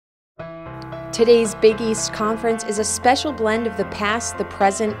Today's Big East Conference is a special blend of the past, the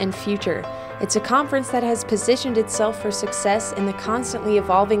present, and future. It's a conference that has positioned itself for success in the constantly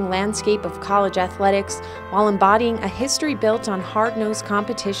evolving landscape of college athletics while embodying a history built on hard-nosed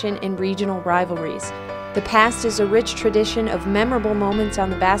competition and regional rivalries. The past is a rich tradition of memorable moments on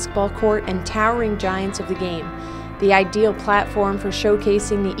the basketball court and towering giants of the game. The ideal platform for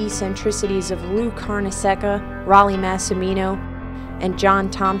showcasing the eccentricities of Lou Carnesecca, Rollie Massimino, and John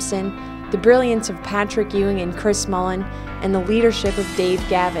Thompson, the brilliance of Patrick Ewing and Chris Mullin, and the leadership of Dave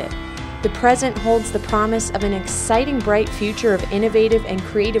Gavitt. The present holds the promise of an exciting, bright future of innovative and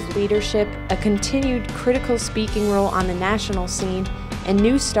creative leadership, a continued critical speaking role on the national scene, and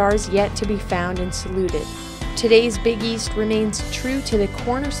new stars yet to be found and saluted. Today's Big East remains true to the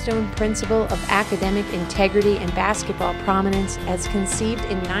cornerstone principle of academic integrity and basketball prominence as conceived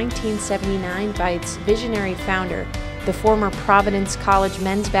in 1979 by its visionary founder, the former Providence College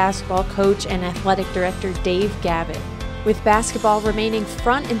men's basketball coach and athletic director Dave Gavitt. With basketball remaining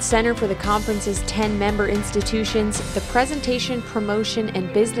front and center for the conference's 10 member institutions, the presentation, promotion,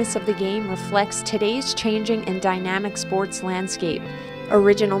 and business of the game reflects today's changing and dynamic sports landscape.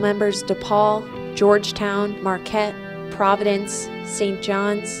 Original members DePaul, Georgetown, Marquette, Providence, St.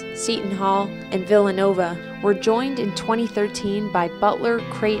 John's, Seton Hall, and Villanova were joined in 2013 by Butler,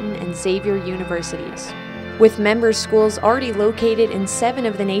 Creighton, and Xavier universities. With member schools already located in 7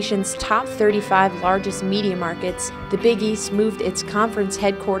 of the nation's top 35 largest media markets, the Big East moved its conference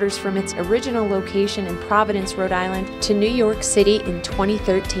headquarters from its original location in Providence, Rhode Island, to New York City in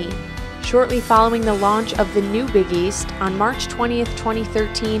 2013. Shortly following the launch of the new Big East, on March 20,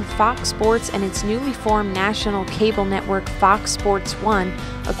 2013, Fox Sports and its newly formed national cable network Fox Sports 1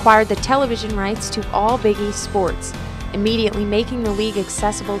 acquired the television rights to all Big East sports, immediately making the league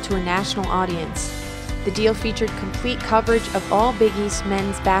accessible to a national audience. The deal featured complete coverage of all Big East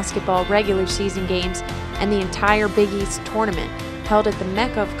men's basketball regular season games and the entire Big East tournament, held at the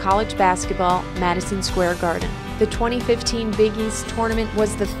Mecca of college basketball, Madison Square Garden. The 2015 Big East tournament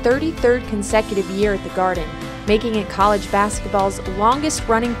was the 33rd consecutive year at the Garden, making it college basketball's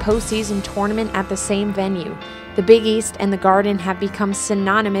longest-running postseason tournament at the same venue. The Big East and the Garden have become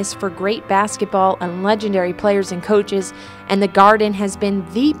synonymous for great basketball and legendary players and coaches, and the Garden has been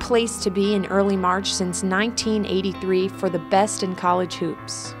the place to be in early March since 1983 for the best in college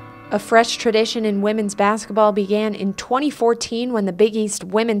hoops. A fresh tradition in women's basketball began in 2014 when the Big East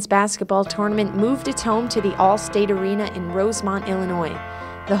women's basketball tournament moved its home to the Allstate Arena in Rosemont, Illinois.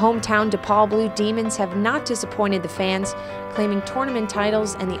 The hometown DePaul Blue Demons have not disappointed the fans, claiming tournament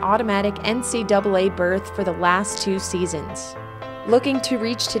titles and the automatic NCAA berth for the last 2 seasons. Looking to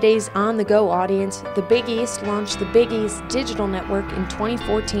reach today's on-the-go audience, the Big East launched the Big East Digital Network in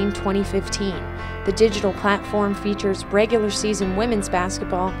 2014-2015. The digital platform features regular season women's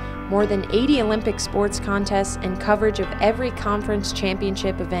basketball, more than 80 Olympic sports contests, and coverage of every conference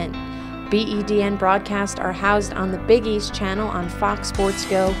championship event. BEDN broadcasts are housed on the Big East channel on Fox Sports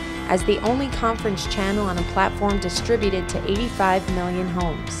Go as the only conference channel on a platform distributed to 85 million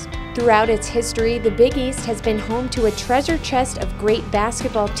homes. Throughout its history, the Big East has been home to a treasure chest of great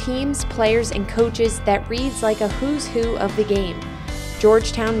basketball teams, players, and coaches that reads like a who's who of the game.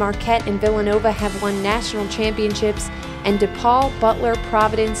 Georgetown, Marquette, and Villanova have won national championships, and DePaul, Butler,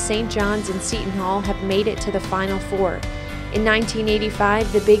 Providence, St. John's, and Seton Hall have made it to the Final Four. In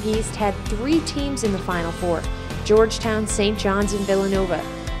 1985, the Big East had 3 teams in the Final Four: Georgetown, St. John's, and Villanova,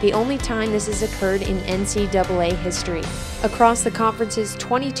 the only time this has occurred in NCAA history. Across the conference's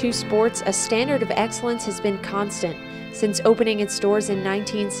 22 sports, a standard of excellence has been constant. Since opening its doors in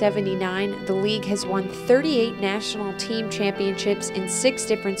 1979, the league has won 38 national team championships in 6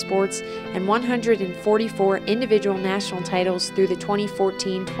 different sports and 144 individual national titles through the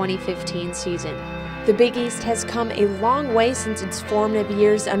 2014-2015 season. The Big East has come a long way since its formative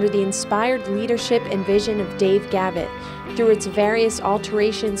years under the inspired leadership and vision of Dave Gavitt. Through its various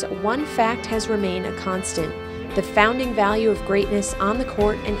alterations, one fact has remained a constant: the founding value of greatness on the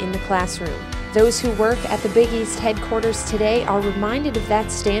court and in the classroom. Those who work at the Big East headquarters today are reminded of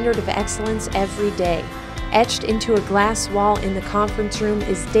that standard of excellence every day. Etched into a glass wall in the conference room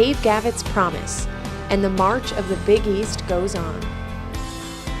is Dave Gavitt's promise, and the march of the Big East goes on.